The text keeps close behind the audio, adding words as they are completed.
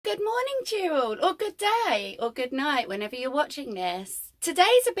good morning to you all, or good day, or good night, whenever you're watching this.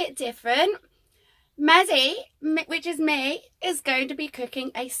 Today's a bit different. Mazzy, which is me, is going to be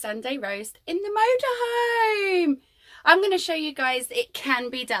cooking a Sunday roast in the motorhome. I'm going to show you guys it can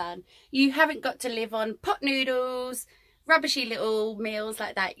be done. You haven't got to live on pot noodles, rubbishy little meals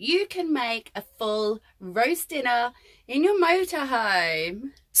like that. You can make a full roast dinner in your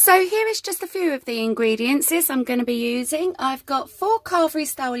motorhome. So here is just a few of the ingredients I'm going to be using. I've got 4 Carvery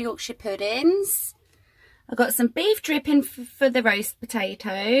style Yorkshire puddings. I've got some beef dripping for the roast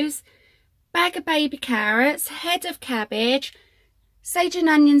potatoes, bag of baby carrots, head of cabbage, sage and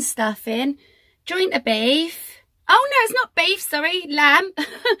onion stuffing, joint of beef. Oh no, it's not beef, sorry, lamb.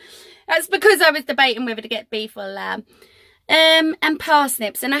 That's because I was debating whether to get beef or lamb. And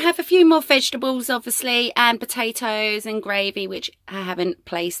parsnips, and I have a few more vegetables obviously, and potatoes and gravy, which I haven't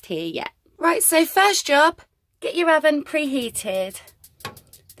placed here yet. Right, so first job, get your oven preheated.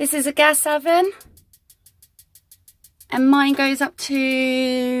 This is a gas oven and mine goes up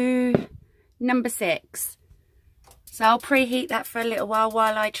to number 6. So I'll preheat that for a little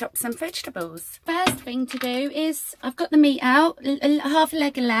while I chop some vegetables. First thing to do is, I've got the meat out, half a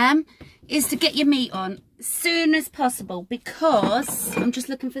leg of lamb, is to get your meat on as soon as possible, because I'm just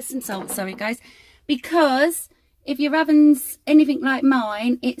looking for some salt, sorry guys, because if your oven's anything like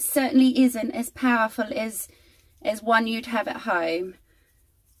mine, it certainly isn't as powerful as one you'd have at home.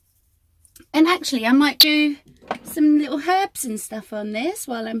 And actually I might do some little herbs and stuff on this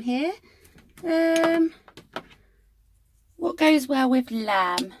while I'm here. What goes well with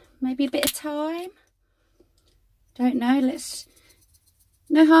lamb? Maybe a bit of thyme? Don't know,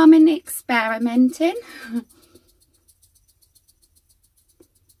 no harm in experimenting.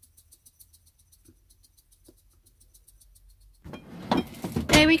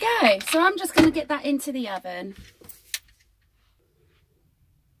 There we go. So I'm just going to get that into the oven.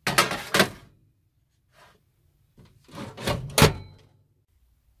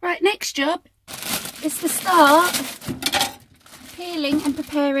 Right, next job is to start peeling and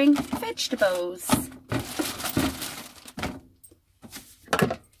preparing vegetables.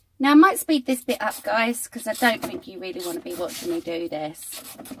 Now I might speed this bit up guys, because I don't think you really want to be watching me do this.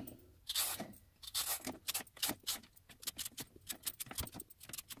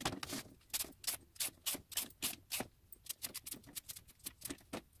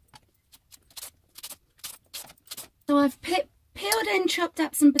 So I've peeled and chopped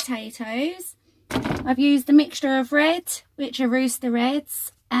up some potatoes. I've used a mixture of red, which are rooster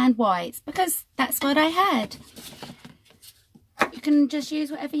reds, and whites, because that's what I had. You can just use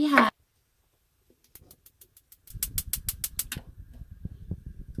whatever you have.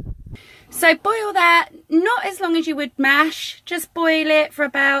 So boil that, not as long as you would mash, just boil it for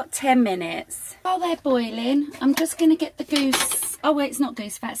about 10 minutes. While they're boiling, I'm just going to get the goose, oh wait, it's not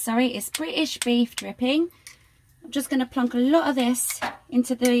goose fat, sorry, it's British beef dripping. I'm just going to plonk a lot of this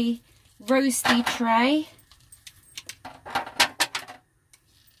into the roasty tray.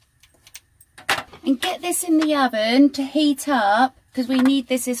 And get this in the oven to heat up, because we need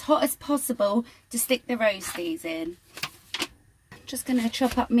this as hot as possible to stick the roasties in. Just going to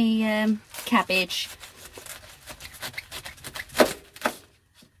chop up my cabbage.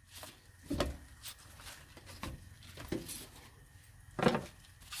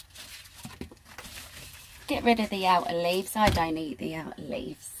 Get rid of the outer leaves. I don't eat the outer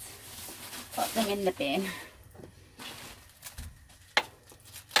leaves. Put them in the bin.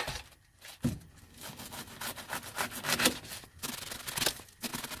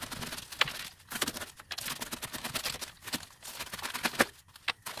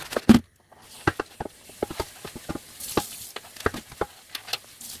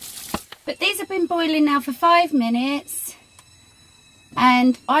 But these have been boiling now for 5 minutes,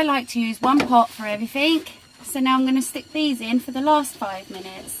 and I like to use one pot for everything. So now I'm going to stick these in for the last 5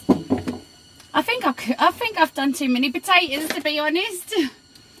 minutes. I think I've done too many potatoes, to be honest.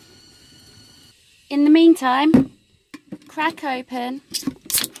 In the meantime, crack open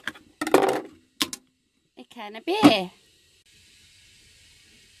a can of beer.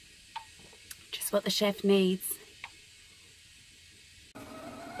 Just what the chef needs.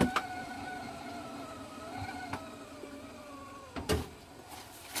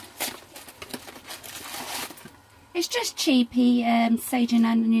 It's just cheapy sage and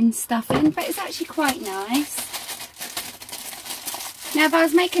onion stuffing, but it's actually quite nice. Now if I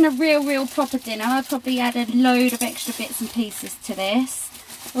was making a real proper dinner, I'd probably add a load of extra bits and pieces to this.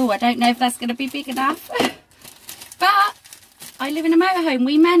 Oh, I don't know if that's going to be big enough. But I live in a motorhome,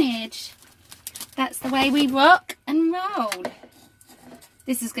 we manage. That's the way we rock and roll.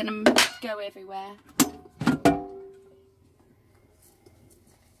 This is going to go everywhere.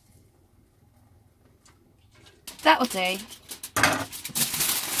 That'll do.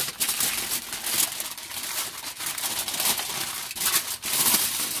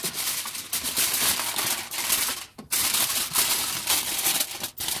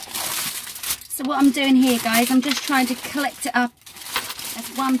 So what I'm doing here, guys, I'm just trying to collect it up as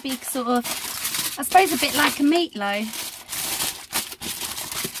one big sort of, I suppose a bit like a meatloaf.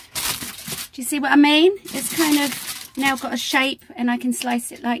 Do you see what I mean? It's kind of now got a shape and I can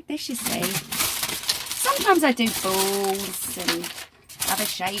slice it like this, you see. Sometimes I do balls and other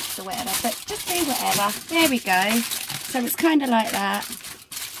shapes or whatever, but just do whatever. There we go. So it's kind of like that.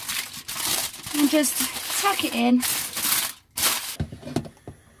 And just tuck it in.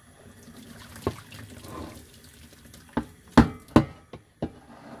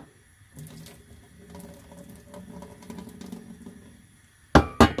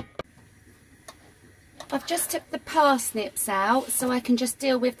 I've just took the parsnips out so I can just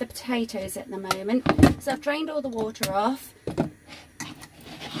deal with the potatoes at the moment. So I've drained all the water off,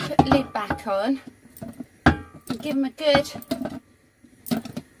 put the lid back on and give them a good,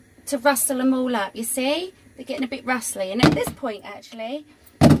 to rustle them all up, you see? They're getting a bit rustly, and at this point actually,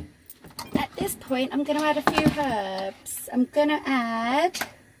 I'm going to add a few herbs. I'm going to add,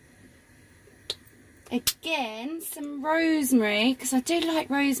 again, some rosemary, because I do like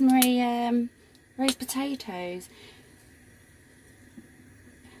rosemary, roast potatoes.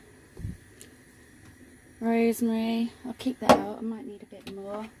 Rosemary, I'll keep that out, I might need a bit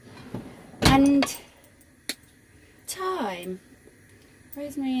more. And thyme,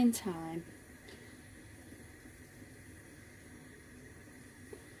 rosemary and thyme.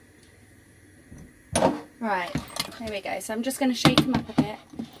 Right, there we go. So I'm just going to shake them up a bit.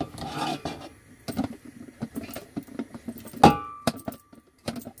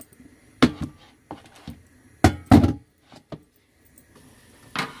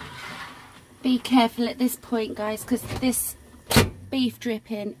 Be careful at this point, guys, because this beef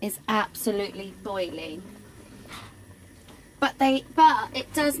dripping is absolutely boiling. But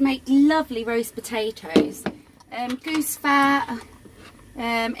it does make lovely roast potatoes. Goose fat,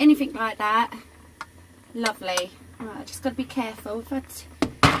 anything like that, lovely. Right, I just got to be careful if I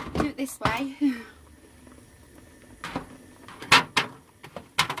do it this way.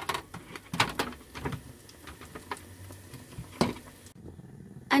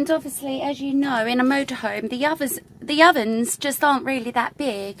 And obviously, as you know, in a motorhome, the ovens just aren't really that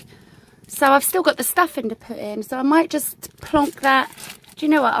big. So I've still got the stuffing to put in. So I might just plonk that. Do you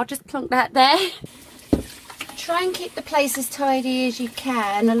know what? I'll just plonk that there. Try and keep the place as tidy as you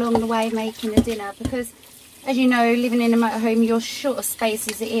can along the way making the dinner. Because, as you know, living in a motorhome, you're short of space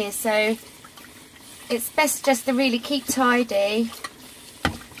as it is. So it's best just to really keep tidy.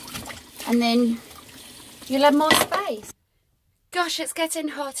 And then you'll have more space. Gosh, it's getting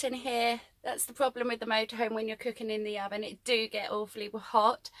hot in here. That's the problem with the motorhome when you're cooking in the oven. It do get awfully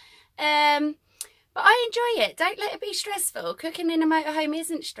hot. But I enjoy it. Don't let it be stressful. Cooking in a motorhome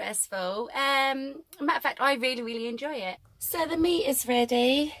isn't stressful. Matter of fact, I really, really enjoy it. So the meat is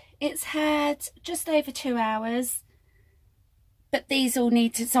ready. It's had just over 2 hours. But these all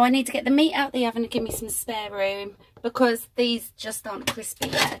need to... So I need to get the meat out the oven to give me some spare room. Because these just aren't crispy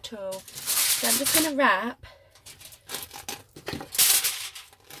yet at all. So I'm just going to wrap...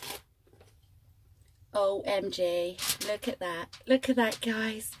 OMG, look at that. Look at that,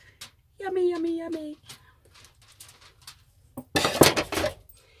 guys. Yummy, yummy, yummy.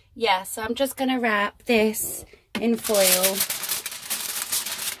 Yeah, so I'm just going to wrap this in foil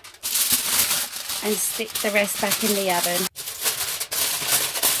and stick the rest back in the oven.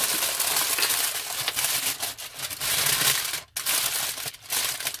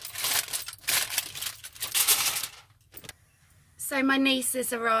 So my niece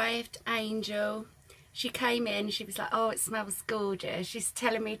has arrived, Angel. She came in, she was like, oh, it smells gorgeous. She's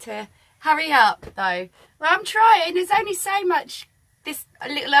telling me to hurry up though. Well, I'm trying. There's only so much this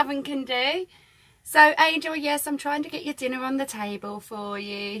little oven can do. So Angel, yes, I'm trying to get your dinner on the table for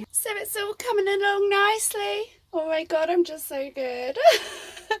you. So it's all coming along nicely. Oh my God, I'm just so good.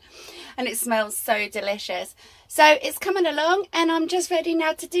 And it smells so delicious. So it's coming along and I'm just ready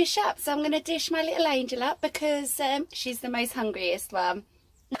now to dish up. So I'm going to dish my little Angel up because she's the most hungriest one.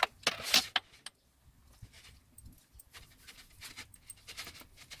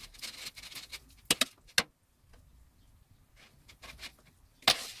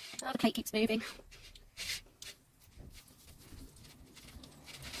 Oh, the plate keeps moving.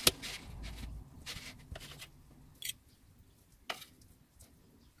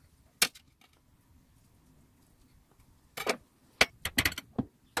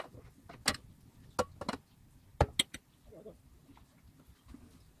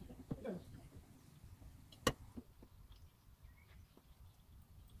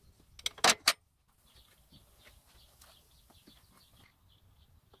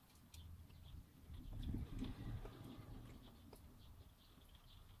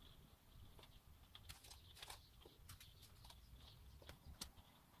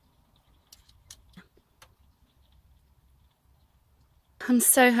 I'm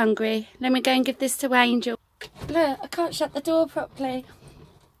so hungry. Let me go and give this to Angel. Look, I can't shut the door properly.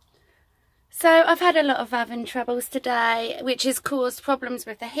 So I've had a lot of oven troubles today, which has caused problems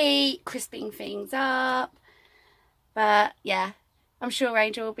with the heat, crisping things up. But yeah, I'm sure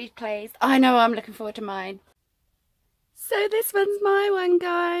Angel will be pleased. I know, I'm looking forward to mine. So this one's my one,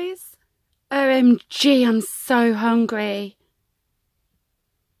 guys. OMG, I'm so hungry.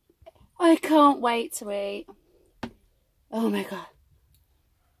 I can't wait to eat. Oh my god.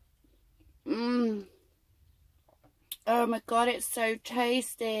 Oh my god, it's so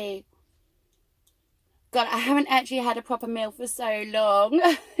tasty. God, I haven't actually had a proper meal for so long.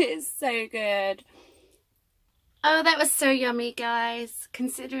 It's so good. Oh, that was so yummy, guys.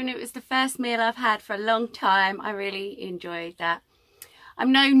 Considering it was the first meal I've had for a long time, I really enjoyed that.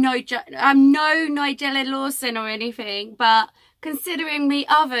 I'm no nigella Lawson or anything, but considering the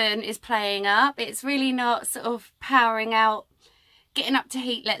oven is playing up, it's really not sort of powering out, getting up to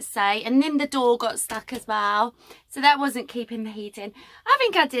heat, let's say. And then the door got stuck as well, so that wasn't keeping the heat in. I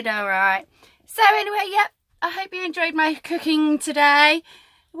think I did all right. So anyway, yep, I hope you enjoyed my cooking today.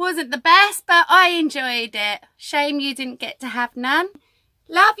 It wasn't the best, but I enjoyed it. Shame you didn't get to have none.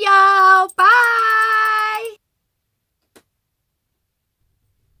 Love y'all. Bye.